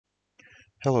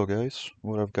Hello guys,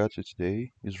 what I've got you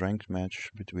today is ranked match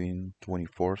between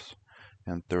 24th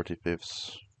and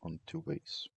 35th on two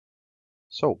ways.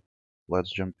 So,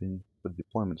 let's jump in the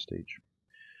deployment stage.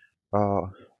 Uh,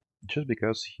 just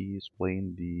because he's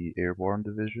playing the airborne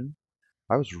division,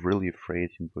 I was really afraid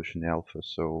him pushing alpha,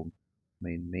 so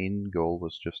my main goal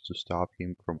was just to stop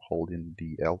him from holding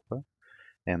the alpha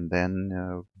and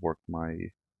then work my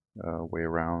way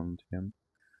around him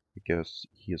because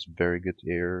he has very good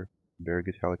air, very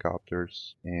good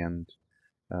helicopters, and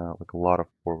like a lot of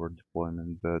forward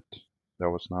deployment, but that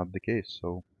was not the case.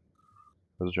 So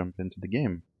let's jump into the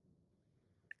game.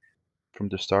 From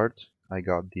the start, I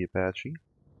got the Apache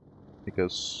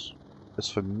because, as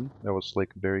for me, that was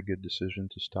like a very good decision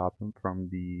to stop him from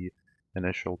the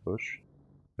initial push,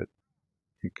 but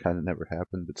it kind of never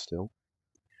happened, but still.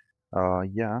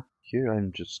 Yeah, here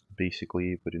I'm just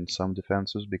basically putting some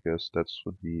defenses because that's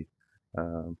would be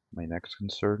my next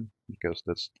concern, because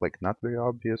that's like not very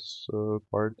obvious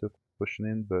part of pushing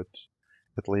in, but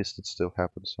at least it still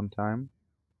happens sometime.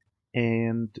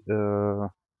 And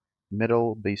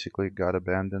middle basically got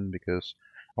abandoned because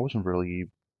I wasn't really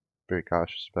very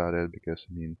cautious about it because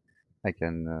I mean I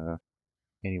can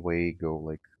anyway go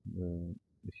like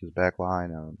with his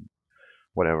backline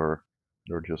whatever.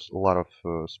 There's just a lot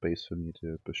of space for me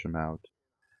to push him out.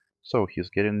 So he's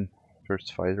getting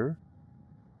first fighter,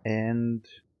 and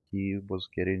he was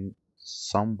getting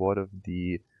somewhat of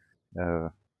the uh,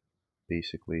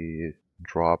 basically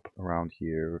drop around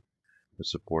here, the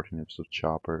supporting of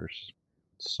choppers.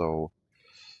 So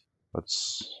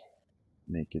let's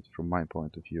make it from my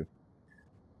point of view.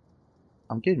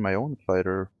 I'm getting my own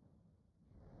fighter,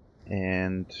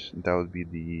 and that would be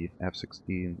the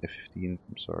F-16, F-15,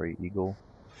 I'm sorry, Eagle.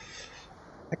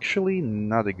 Actually,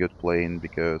 not a good plane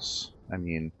because, I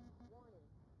mean,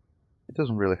 it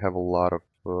doesn't really have a lot of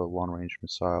long-range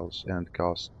missiles and it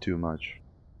costs too much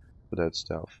for that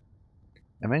stuff.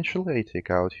 Eventually, I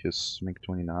take out his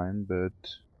MiG-29,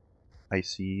 but I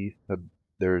see that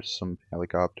there's some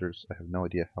helicopters. I have no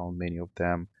idea how many of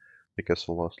them because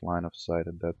I lost line of sight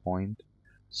at that point.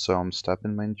 So I'm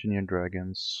stopping my engineer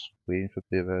dragons, waiting for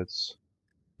pivots,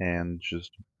 and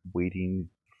just waiting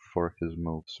for his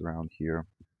moves around here.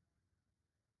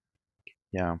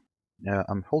 Yeah,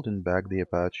 I'm holding back the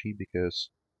Apache because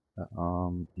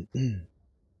I'm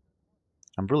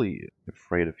really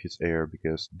afraid of his air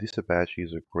because these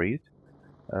Apaches are great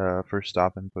for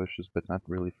stopping pushes, but not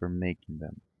really for making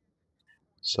them.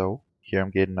 So here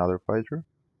I'm getting another fighter.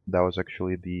 That was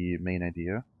actually the main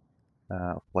idea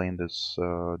of playing this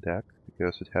deck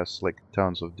because it has like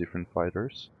tons of different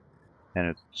fighters, and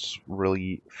it's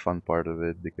really fun part of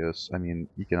it because I mean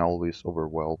you can always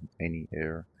overwhelm any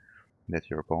air that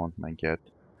your opponent might get.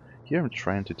 Here I'm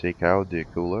trying to take out the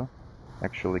Akula,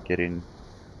 actually getting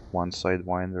one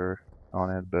sidewinder on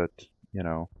it, but you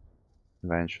know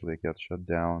eventually it got shut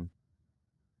down.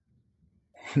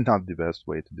 Not the best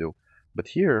way to do. But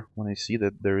here, when I see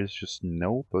that there is just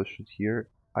no push here,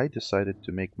 I decided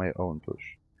to make my own push.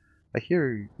 I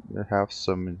here have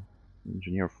some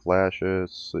engineer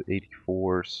flashes,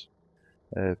 84s,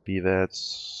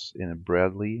 PVETs in a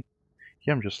Bradley.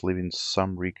 Here I'm just leaving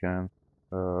some recon,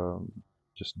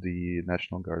 just the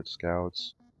National Guard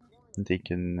scouts, and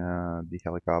taking the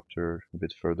helicopter a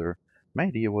bit further. My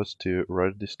idea was to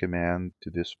rush this command to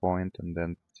this point and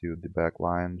then to the back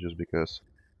line just because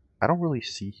I don't really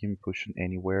see him pushing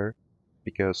anywhere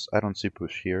because I don't see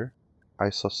push here. I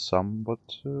saw somewhat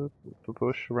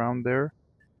push around there,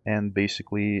 and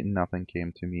basically nothing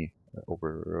came to me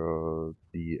over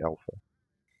the alpha.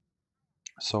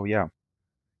 So yeah,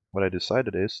 what I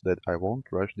decided is that I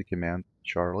won't rush the command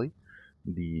Charlie,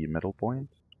 the middle point,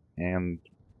 and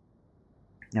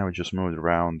I would just move it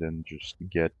around and just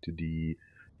get to the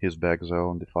his back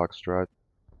zone, the foxtrot.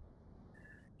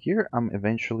 Here I'm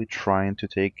eventually trying to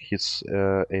take his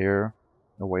air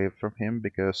away from him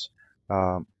because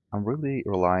I'm really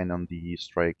relying on the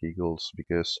Strike Eagles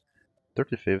because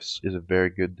 35th is a very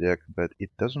good deck, but it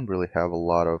doesn't really have a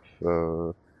lot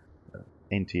of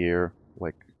anti-air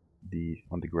like the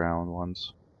on the ground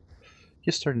ones.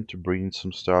 He's starting to bring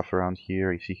some stuff around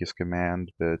here. I see his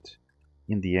command, but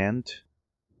in the end,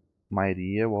 my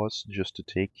idea was just to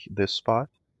take this spot.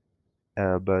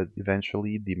 But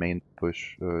eventually, the main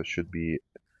push should be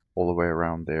all the way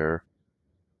around there,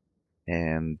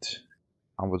 and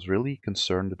I was really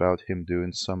concerned about him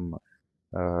doing some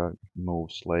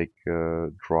moves like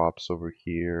drops over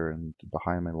here and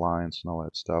behind my lines and all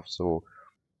that stuff. So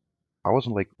I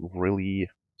wasn't like really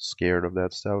scared of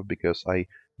that stuff because I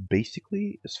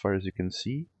basically, as far as you can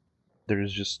see, there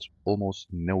is just almost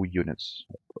no units.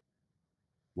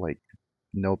 Like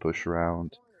no push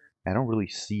around. I don't really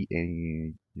see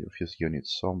any of his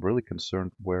units, so I'm really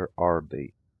concerned where are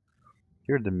they.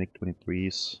 Here are the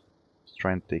MiG-23s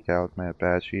trying to take out my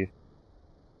Apache,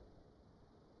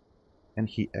 and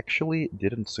he actually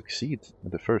didn't succeed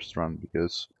in the first run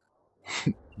because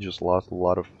he just lost a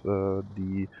lot of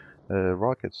the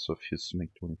rockets of his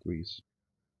MiG-23s.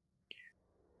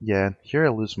 Yeah, here I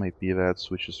lose my PVATs,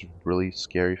 which is really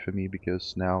scary for me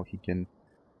because now he can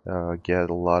get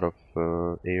a lot of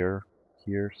air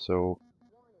here, so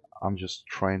I'm just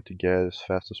trying to get as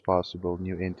fast as possible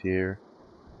new anti-air,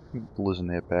 losing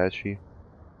the Apache.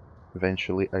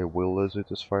 Eventually I will lose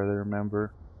it as far as I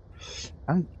remember.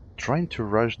 I'm trying to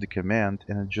rush the command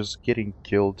and I'm just getting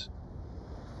killed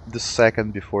the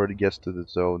second before it gets to the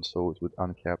zone so it would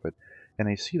uncap it. And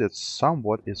I see that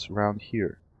somewhat is around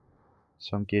here.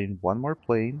 So I'm getting one more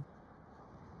plane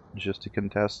just to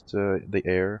contest the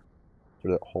air for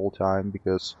the whole time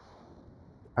because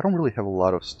I don't really have a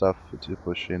lot of stuff to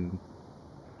push in.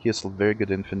 He has very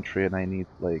good infantry and I need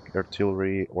like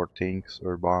artillery or tanks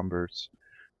or bombers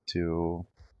to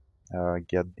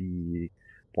get the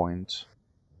point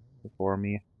for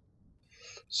me.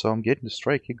 So I'm getting the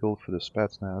strike eagle for the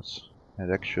Spetsnaz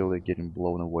and actually getting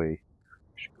blown away.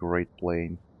 Great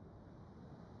plane.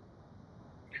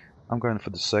 I'm going for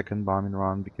the second bombing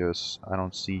run because I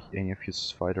don't see any of his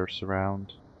fighters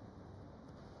around.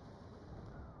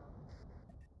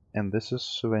 And this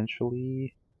is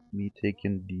eventually me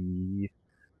taking the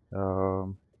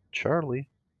Charlie.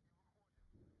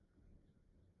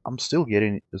 I'm still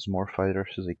getting as more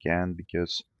fighters as I can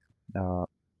because uh,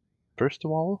 first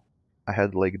of all, I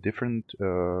had like different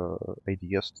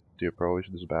ideas to approach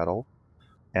this battle,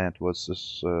 and it was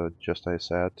just I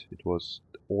said, it was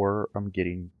or I'm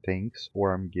getting tanks,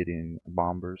 or I'm getting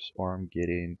bombers, or I'm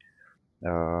getting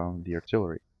the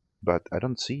artillery. But I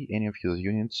don't see any of his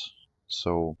units,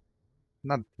 so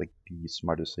not like the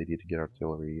smartest idea to get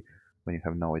artillery when you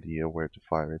have no idea where to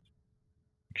fire it.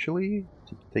 Actually,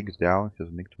 it takes down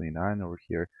his MiG-29 over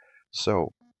here.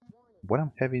 So when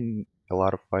I'm having a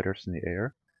lot of fighters in the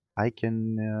air, I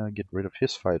can get rid of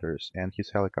his fighters and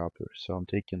his helicopters. So I'm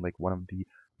taking like one of the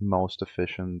most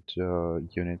efficient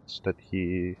units that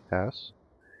he has.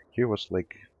 Here was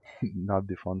like not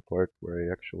the fun part where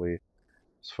I actually,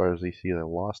 as far as I see, I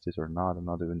lost it or not. I'm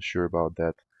not even sure about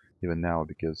that even now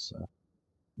because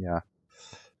yeah.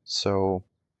 So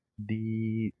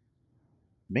the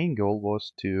main goal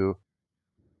was to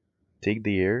take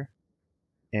the air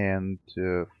and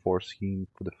force him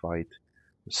for the fight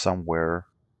somewhere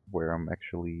where I'm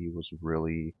actually was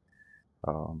really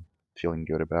um, feeling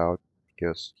good about.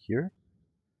 Because here,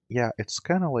 yeah, it's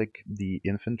kind of like the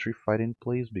infantry fighting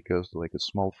place because like a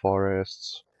small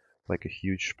forests, like a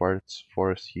huge parts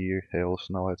forest here, hills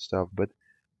and all that stuff. But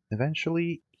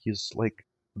eventually, he's like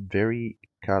very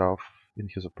cut off in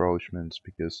his approachments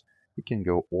because he can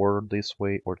go or this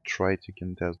way or try to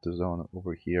contest the zone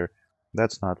over here.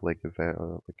 That's not like like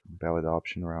a valid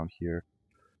option around here.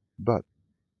 But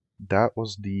that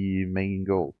was the main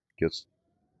goal because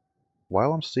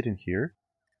while I'm sitting here,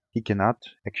 he cannot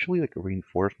actually like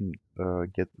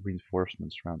get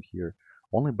reinforcements around here.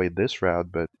 Only by this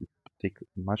route, but it would take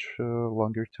much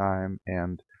longer time,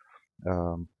 and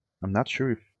um, I'm not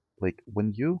sure if like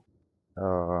when you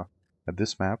at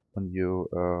this map when you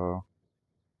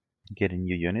get in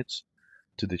new units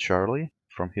to the Charlie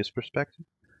from his perspective,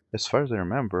 as far as I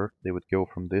remember, they would go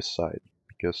from this side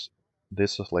because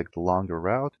this is like the longer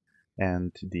route,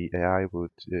 and the AI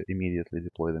would immediately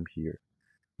deploy them here.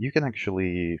 You can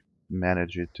actually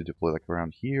manage it to deploy like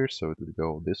around here, so it would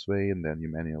go this way, and then you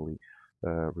manually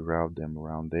reroute them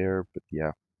around there. But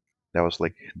yeah, that was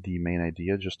like the main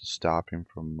idea, just to stop him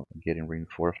from getting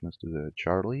reinforcements to the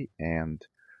Charlie, and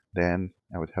then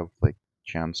I would have like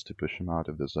chance to push him out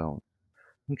of the zone.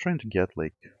 I'm trying to get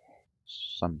like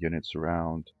some units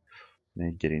around,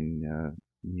 and getting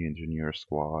new engineer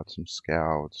squads, some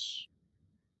scouts,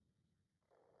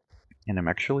 and I'm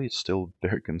actually still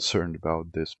very concerned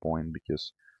about this point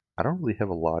because I don't really have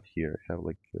a lot here. I have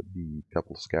like the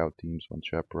couple scout teams, one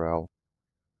chaparral.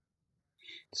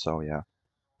 So yeah.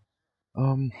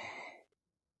 Um,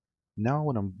 Now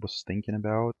what I was thinking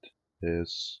about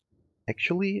is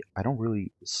actually I don't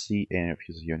really see any of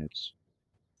his units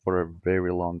for a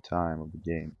very long time of the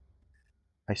game.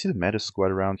 I see the meta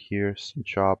squad around here, some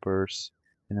choppers,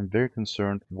 and I'm very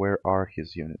concerned where are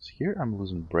his units. Here I'm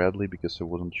losing Bradley because I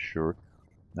wasn't sure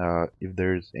if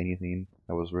there's anything.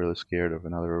 I was really scared of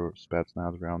another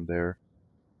Spetsnaz around there.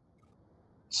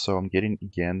 So I'm getting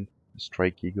again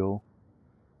Strike Eagle.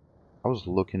 I was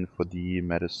looking for the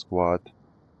meta squad,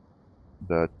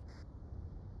 but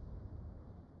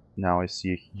Now I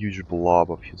see a huge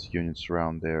blob of his units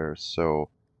around there, so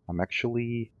I'm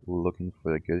actually looking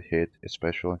for a good hit,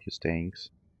 especially on his tanks.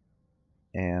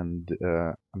 And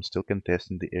I'm still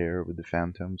contesting the air with the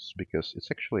Phantoms because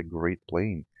it's actually a great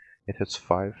plane. It has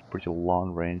 5 pretty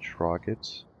long-range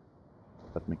rockets.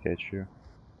 Let me catch you.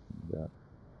 And,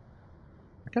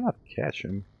 I cannot catch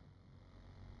him.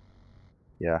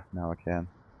 Yeah, now I can.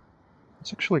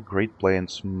 It's actually a great plane.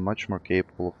 It's much more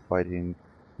capable of fighting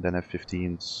than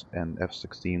F-15s and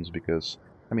F-16s because,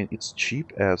 I mean, it's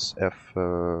cheap as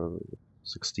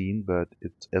F-16, but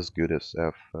it's as good as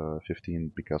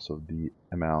F-15 because of the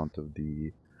amount of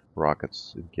the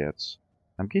rockets it gets.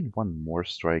 I'm getting one more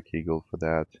Strike Eagle for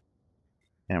that,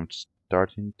 and I'm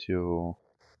starting to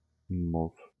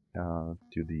move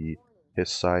to the his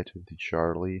side of the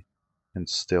Charlie and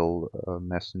still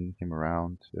messing him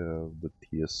around with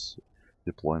his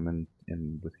deployment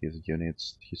and with his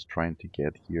units he's trying to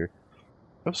get here.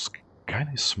 It was kind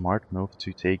of smart move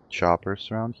to take choppers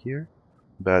around here,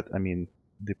 but I mean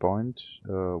the point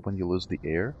when you lose the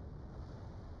air,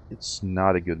 it's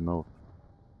not a good move.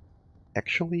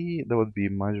 Actually, that would be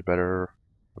much better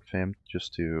of him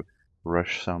just to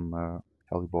rush some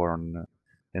heliborne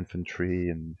infantry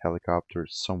and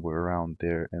helicopters somewhere around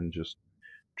there and just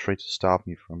try to stop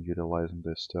me from utilizing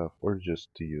this stuff, or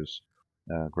just to use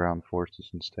ground forces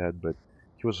instead. But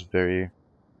he was very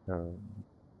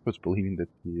was believing that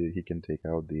he can take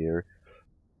out the air.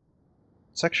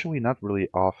 It's actually not really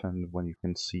often when you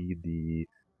can see the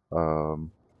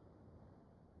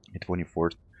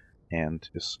 24th and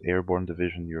his airborne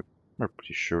division. You're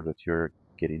pretty sure that you're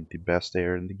getting the best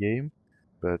air in the game,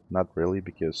 but not really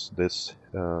because this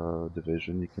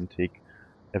division you can take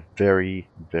a very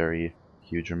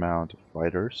huge amount of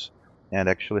fighters and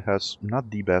actually has not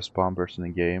the best bombers in the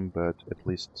game, but at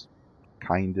least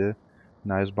kinda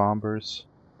nice bombers.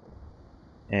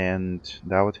 And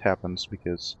that what happens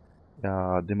because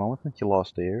the moment that he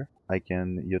lost air, I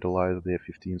can utilize the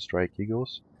F-15 Strike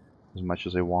Eagles as much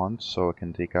as I want, so I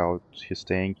can take out his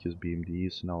tank, his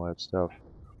BMDs, and all that stuff.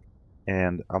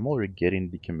 And I'm already getting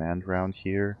the command round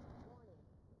here.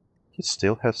 He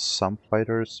still has some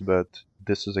fighters, but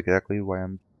this is exactly why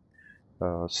I'm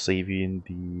saving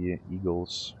the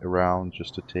Eagles around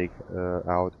just to take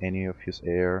out any of his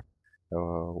air,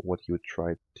 what he would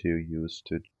try to use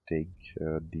to take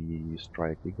the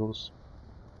Strike Eagles.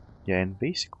 Yeah, and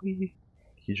basically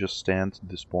he just stands at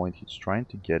this point. He's trying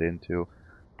to get into,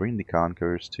 bring the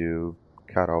Conquerors to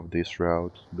cut off this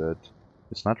route, but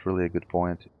it's not really a good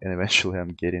point. And eventually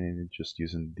I'm getting in just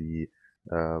using the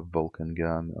Vulcan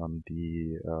gun on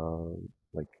the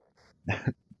like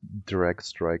direct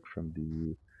strike from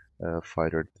the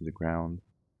fighter to the ground.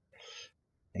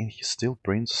 And he still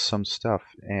brings some stuff.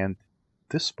 And at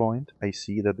this point I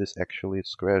see that this actually is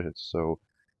Scratches, so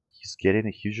he's getting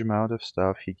a huge amount of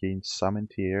stuff, he gains some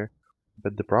anti-air,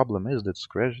 but the problem is that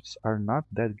Scratches are not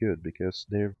that good because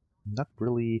they're not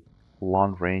really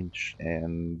long range,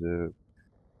 and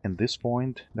at this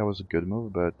point that was a good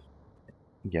move, but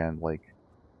again, like,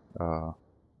 uh,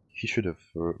 he should have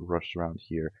rushed around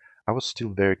here. I was still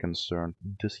very concerned,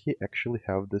 does he actually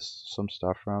have this some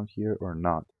stuff around here or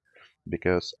not?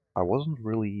 Because I wasn't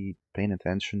really paying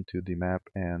attention to the map,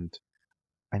 and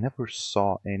I never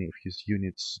saw any of his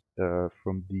units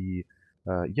from the,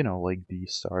 like the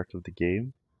start of the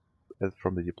game,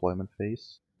 from the deployment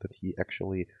phase, that he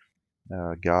actually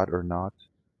got or not.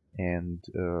 And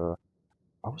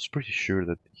I was pretty sure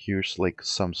that here's like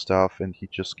some stuff, and he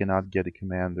just cannot get a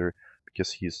commander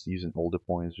because he's using all the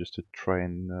points just to try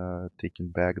and take him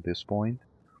back at this point.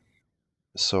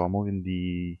 So I'm moving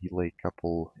the like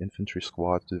couple infantry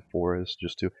squads to the forest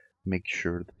just to make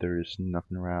sure that there is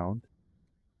nothing around.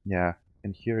 Yeah,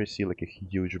 and here I see like a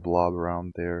huge blob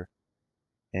around there,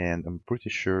 and I'm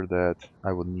pretty sure that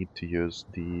I would need to use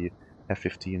the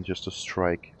F-15 just to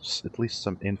strike at least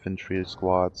some infantry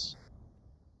squads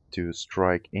to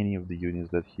strike any of the units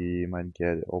that he might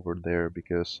get over there,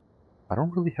 because I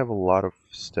don't really have a lot of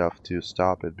stuff to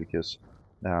stop it, because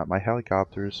my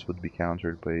helicopters would be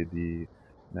countered by the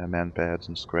manpads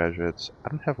and scratchets. I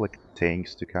don't have like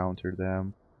tanks to counter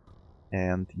them.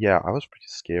 And yeah, I was pretty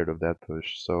scared of that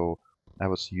push, so I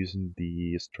was using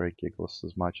the Strike Eagles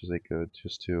as much as I could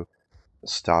just to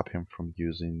stop him from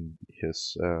using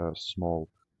his small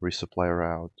resupply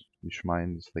route, which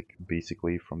mine is like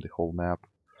basically from the whole map.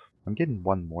 I'm getting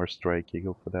one more Strike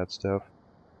Eagle for that stuff.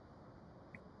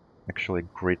 Actually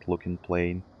a great looking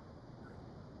plane.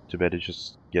 Too bad I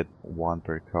just get one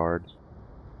per card.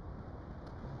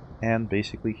 And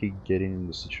basically he getting in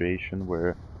the situation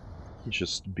where he's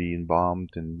just being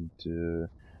bombed and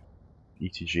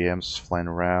ETGMs flying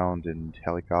around and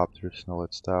helicopters and all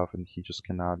that stuff, and he just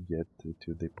cannot get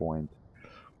to the point.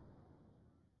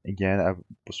 Again, I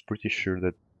was pretty sure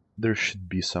that there should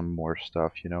be some more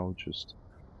stuff, just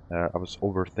I was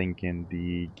overthinking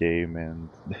the game, and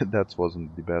that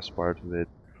wasn't the best part of it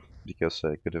because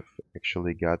I could have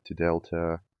actually got to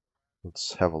Delta.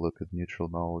 Let's have a look at neutral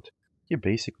mode. He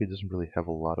basically doesn't really have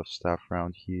a lot of stuff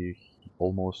around here. He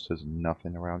almost has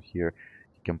nothing around here.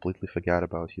 He completely forgot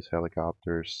about his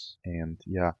helicopters, and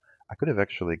yeah, I could have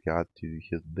actually got to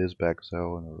this back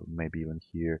zone or maybe even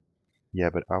here. Yeah,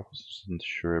 but I wasn't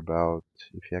sure about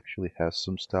if he actually has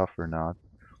some stuff or not.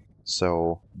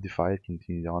 So the fight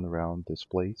continued on around this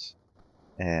place,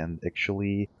 and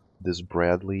actually this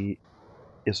Bradley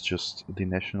is just the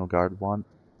National Guard one.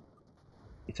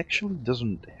 It actually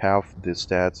doesn't have the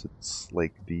stats, it's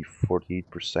like the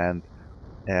 48%,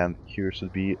 and here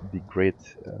should be the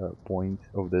great point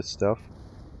of this stuff.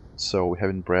 So we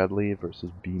have Bradley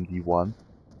versus BMD1,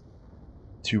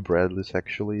 two Bradleys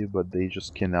actually, but they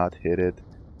just cannot hit it,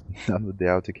 not with the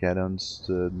autocannons,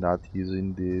 not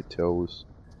using the toes.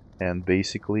 And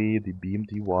basically the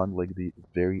BMD1, like the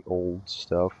very old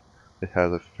stuff that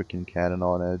has a freaking cannon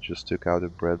on it, just took out a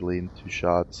Bradley in 2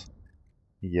 shots.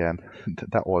 Yeah,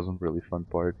 that wasn't really fun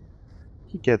part.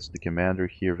 He gets the commander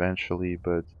here eventually,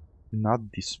 but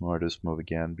not the smartest move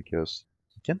again, because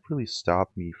he can't really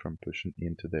stop me from pushing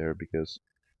into there, because,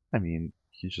 I mean,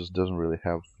 he just doesn't really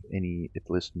have any,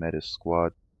 at least meta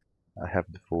squad. I have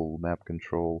the full map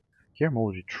control. Here I'm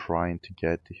already trying to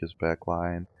get to his back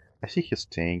line. I see his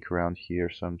tank around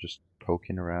here, so I'm just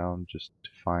poking around just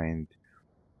to find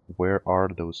where are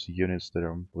those units that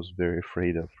I was very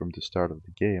afraid of from the start of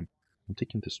the game. I'm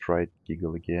taking the stride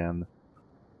giggle again,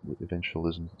 with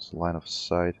eventualism's line of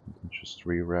sight, and just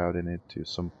rerouting it to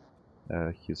some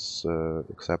his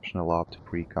exceptional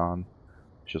optic recon,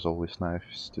 which is always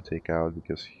nice to take out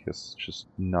because he has just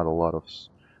not a lot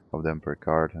of them per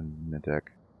card and in the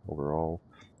deck overall.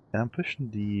 And I'm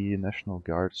pushing the National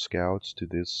Guard scouts to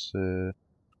this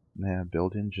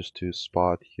building just to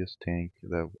spot his tank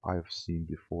that I've seen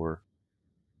before.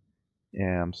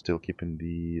 And I'm still keeping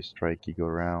the Strike Eagle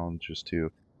around just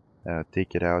to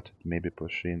take it out, maybe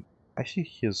push in. I see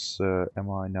his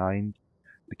MI9,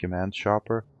 the command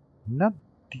chopper, not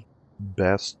the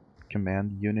best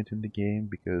command unit in the game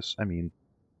because, I mean,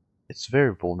 it's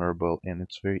very vulnerable and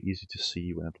it's very easy to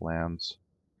see when it lands.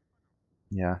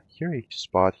 Yeah, here I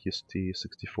spot his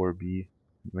T-64B,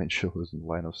 eventually was in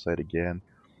line of sight again,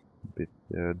 but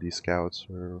the scouts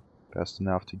are fast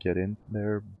enough to get in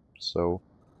there, so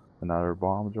another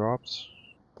bomb drops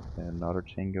and another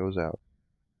tank goes out.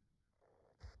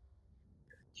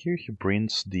 Here he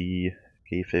brings the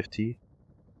K-50,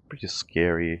 pretty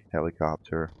scary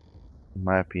helicopter. In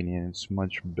my opinion, it's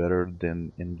much better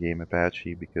than in-game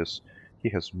Apache because he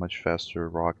has much faster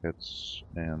rockets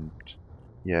and,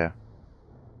 yeah,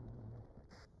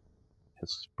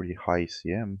 has pretty high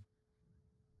CM.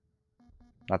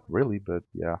 Not really, but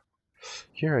yeah.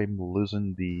 Here I'm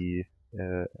losing the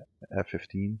uh,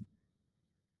 F-15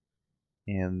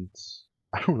 and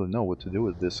I don't really know what to do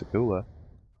with this Akula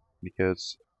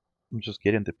because I'm just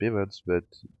getting the pivots, but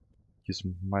he's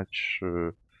much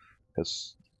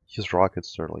has his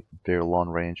rockets are like very long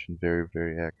range and very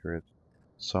very accurate.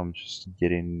 So I'm just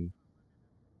getting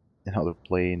another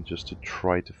plane just to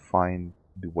try to find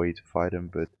the way to fight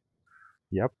him. But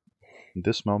yep, in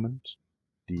this moment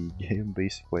the game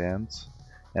basically ends,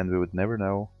 and we would never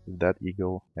know if that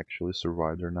eagle actually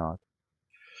survived or not.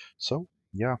 So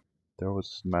yeah, that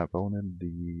was my opponent,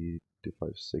 the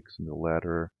 256 in the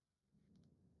ladder.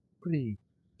 Pretty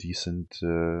decent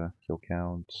kill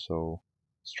count. So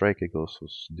Strike Eagles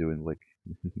was doing like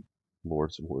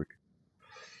Lord's work.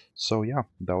 So yeah,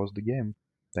 that was the game.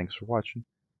 Thanks for watching.